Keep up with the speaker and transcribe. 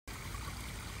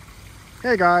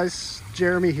Hey guys,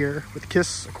 Jeremy here with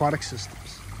KISS Aquatic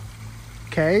Systems.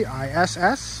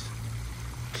 KISS,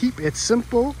 keep it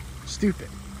simple, stupid.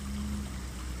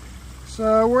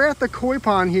 So we're at the koi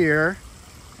pond here,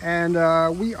 and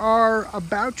we are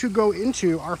about to go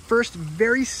into our first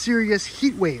very serious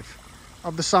heat wave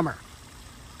of the summer.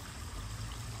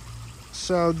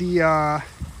 So there's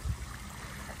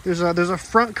a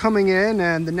front coming in,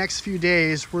 and the next few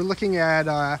days we're looking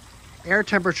at air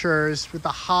temperatures with the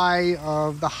high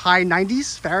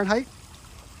 90s Fahrenheit,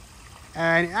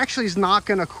 and it actually is not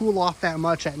going to cool off that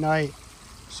much at night.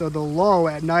 So the low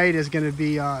at night is going to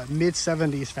be mid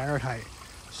 70s Fahrenheit.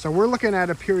 So we're looking at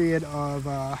a period of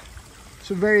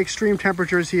some very extreme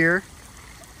temperatures here.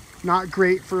 Not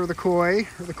great for the koi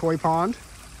or the koi pond.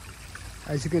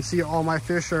 As you can see, all my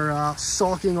fish are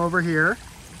sulking over here,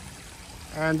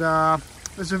 and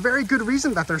there's a very good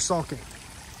reason that they're sulking.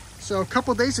 So a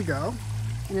couple days ago,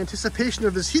 in anticipation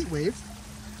of this heat wave,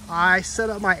 I set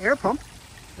up my air pump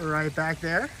right back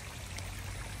there.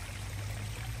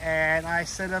 And I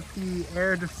set up the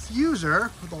air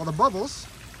diffuser with all the bubbles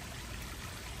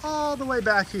all the way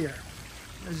back here,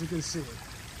 as you can see.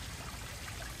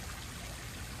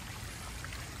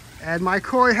 And my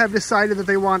koi have decided that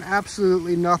they want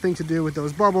absolutely nothing to do with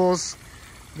those bubbles.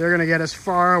 They're gonna get as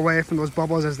far away from those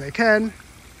bubbles as they can.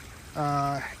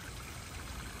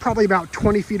 Probably about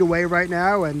 20 feet away right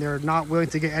now, and they're not willing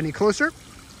to get any closer.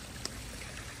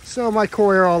 So my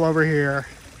koi are all over here,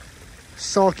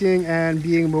 sulking and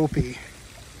being mopey,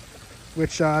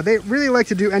 which they really like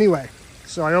to do anyway.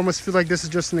 So I almost feel like this is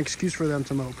just an excuse for them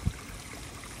to mope.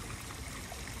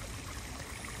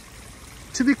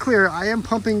 To be clear, I am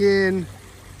pumping in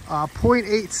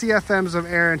 0.8 CFMs of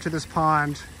air into this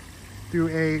pond through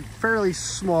a fairly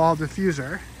small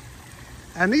diffuser.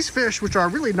 And these fish, which are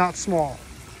really not small,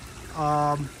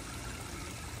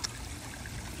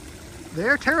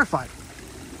 they're terrified.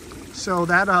 So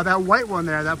that white one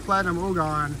there, that platinum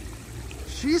ogon,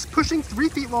 she's pushing 3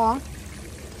 feet long.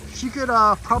 She could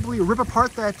probably rip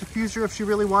apart that diffuser if she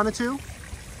really wanted to.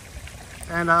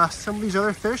 And some of these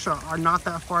other fish are not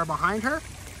that far behind her.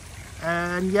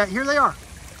 And yet here they are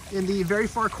in the very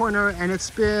far corner, and it's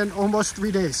been almost 3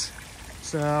 days.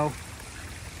 So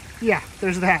yeah,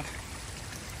 there's that.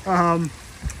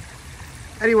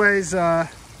 Anyways, the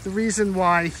reason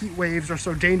why heat waves are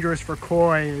so dangerous for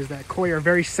koi is that koi are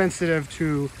very sensitive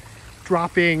to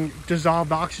dropping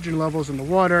dissolved oxygen levels in the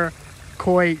water.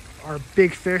 Koi are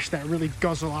big fish that really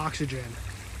guzzle oxygen,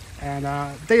 and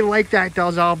they like that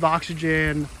dissolved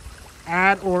oxygen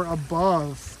at or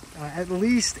above at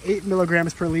least 8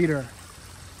 milligrams per liter.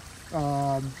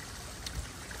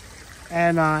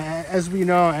 As we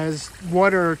know, as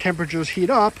water temperatures heat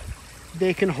up,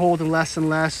 they can hold less and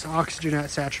less oxygen at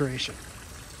saturation.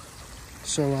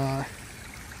 So yeah,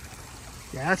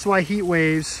 that's why heat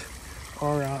waves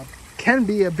can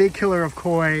be a big killer of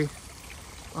koi.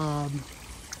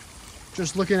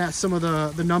 Just looking at some of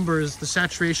the numbers, the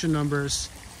saturation numbers,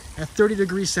 at 30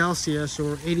 degrees Celsius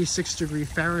or 86 degree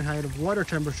Fahrenheit of water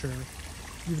temperature,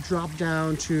 you've dropped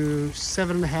down to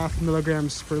 7.5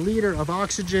 milligrams per liter of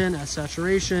oxygen at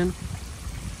saturation.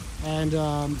 And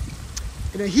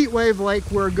in a heat wave like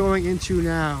we're going into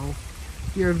now,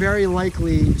 you're very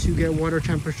likely to get water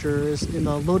temperatures in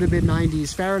the low to mid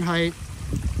 90s Fahrenheit,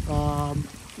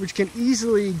 which can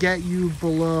easily get you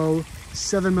below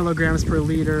 7 milligrams per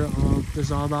liter of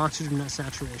dissolved oxygen at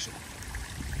saturation.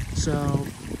 So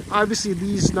obviously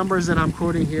these numbers that I'm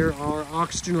quoting here are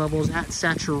oxygen levels at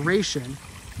saturation,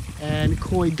 and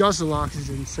koi guzzle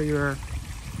oxygen. So you're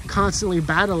constantly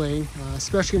battling,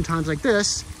 especially in times like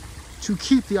this, to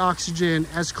keep the oxygen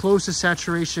as close to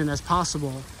saturation as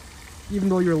possible, even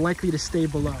though you're likely to stay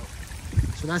below.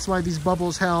 So that's why these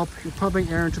bubbles help. You're pumping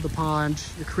air into the pond,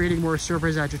 you're creating more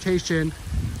surface agitation,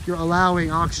 you're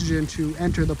allowing oxygen to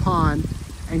enter the pond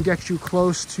and get you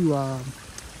close to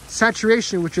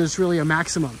saturation, which is really a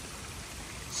maximum.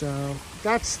 So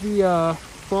that's the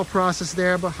thought process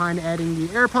there behind adding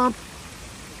the air pump.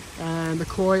 And the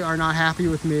koi are not happy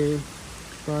with me,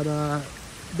 but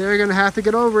they're gonna have to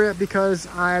get over it because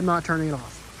I'm not turning it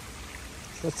off.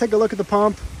 So let's take a look at the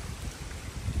pump.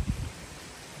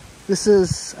 This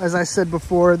is, as I said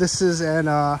before, this is an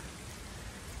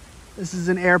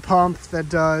air pump that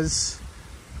does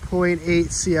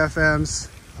 0.8 CFMs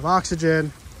of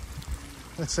oxygen.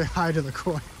 Let's say hi to the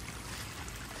koi.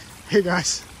 Hey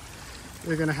guys,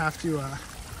 you're gonna have to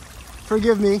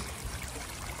forgive me.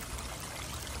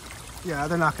 Yeah,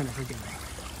 they're not gonna forgive me.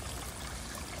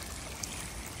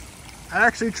 I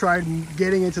actually tried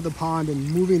getting into the pond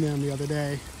and moving them the other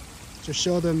day to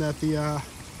show them that the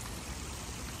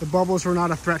bubbles were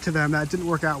not a threat to them. That didn't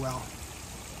work out well.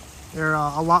 They're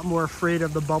a lot more afraid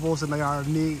of the bubbles than they are of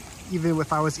me, even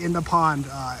if I was in the pond,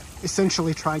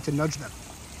 essentially trying to nudge them.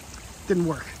 Didn't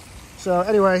work. So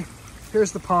anyway,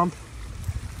 here's the pump.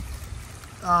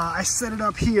 I set it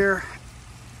up here,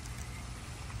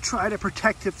 try to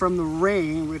protect it from the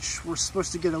rain, which we're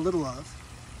supposed to get a little of,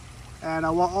 and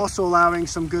while also allowing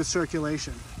some good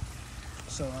circulation.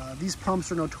 So these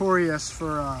pumps are notorious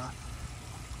for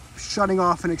shutting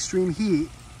off in extreme heat,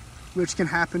 which can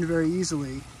happen very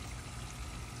easily,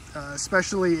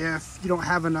 especially if you don't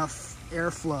have enough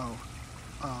airflow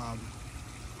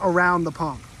around the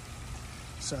pump.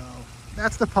 So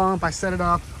that's the pump. I set it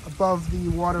up above the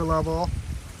water level.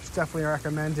 It's definitely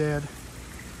recommended.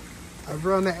 I've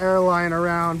run the air line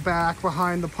around back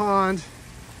behind the pond.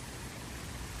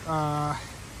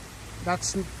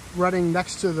 That's running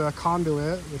next to the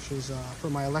conduit, which is for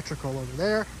my electrical over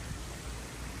there.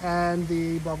 And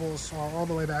the bubbles are all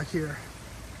the way back here.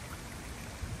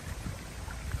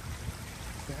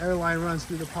 The air line runs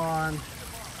through the pond,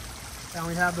 and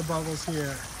we have the bubbles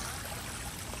here.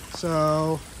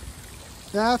 So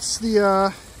that's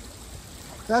the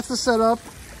setup,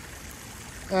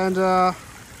 and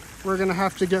we're gonna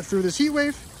have to get through this heat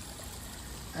wave,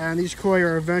 and these koi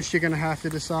are eventually gonna have to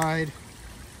decide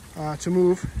to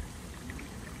move.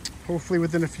 Hopefully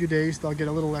within a few days they'll get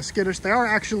a little less skittish. They are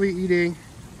actually eating.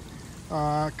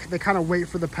 They kind of wait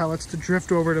for the pellets to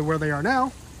drift over to where they are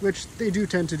now, which they do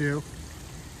tend to do.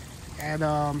 And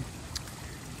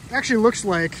it actually looks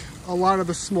like a lot of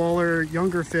the smaller,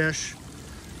 younger fish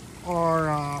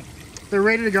are, they're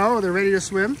ready to go, they're ready to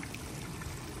swim.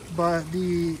 But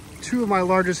the two of my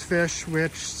largest fish,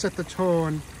 which set the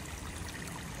tone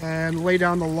and lay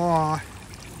down the law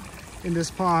in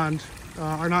this pond,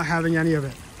 are not having any of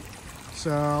it.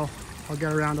 So I'll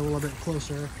get around a little bit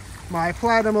closer. My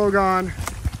platinum ogon,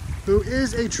 who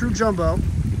is a true jumbo,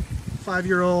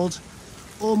 5-year-old,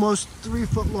 almost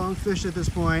 3-foot long fish at this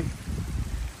point.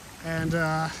 And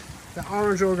the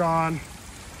orange ogon,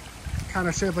 kind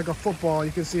of shaped like a football,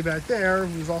 you can see back there,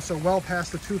 who's also well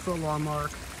past the 2-foot long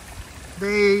mark.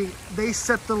 They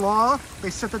set the law, they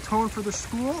set the tone for the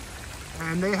school,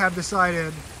 and they have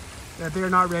decided that they're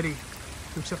not ready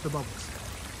to accept the bubbles.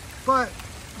 But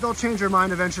they'll change their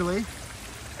mind eventually,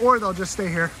 or they'll just stay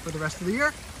here for the rest of the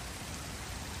year.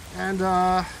 And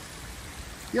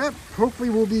yep, hopefully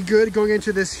we'll be good going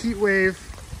into this heat wave.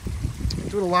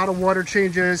 Doing a lot of water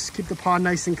changes, keep the pond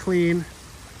nice and clean.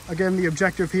 Again, the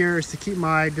objective here is to keep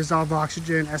my dissolved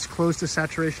oxygen as close to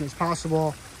saturation as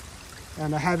possible.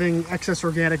 And having excess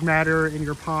organic matter in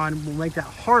your pond will make that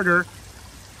harder,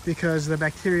 because the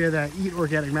bacteria that eat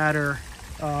organic matter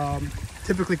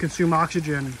typically consume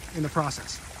oxygen in the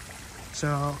process.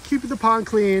 So keeping the pond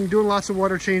clean, doing lots of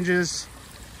water changes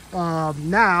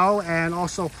now, and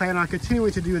also plan on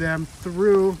continuing to do them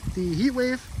through the heat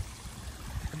wave.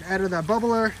 I've added that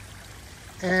bubbler,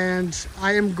 and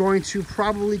I am going to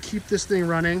probably keep this thing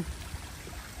running.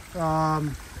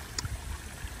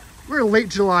 We're late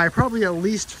July, probably at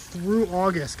least through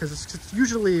August, because it's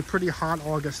usually pretty hot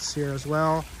Augusts here as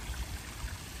well.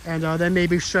 And then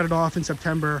maybe shut it off in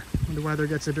September when the weather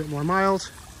gets a bit more mild.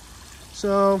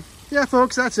 So yeah,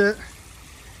 folks, that's it.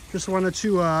 Just wanted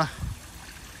to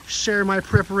share my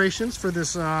preparations for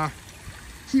this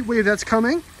heat wave that's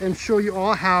coming, and show you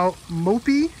all how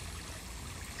mopey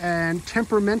and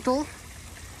temperamental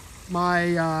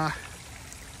my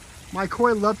my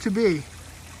koi love to be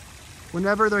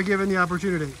whenever they're given the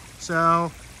opportunity.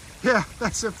 So yeah,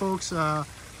 that's it, folks.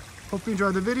 Hope you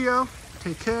enjoyed the video.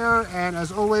 Take care, and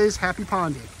as always, happy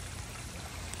ponding.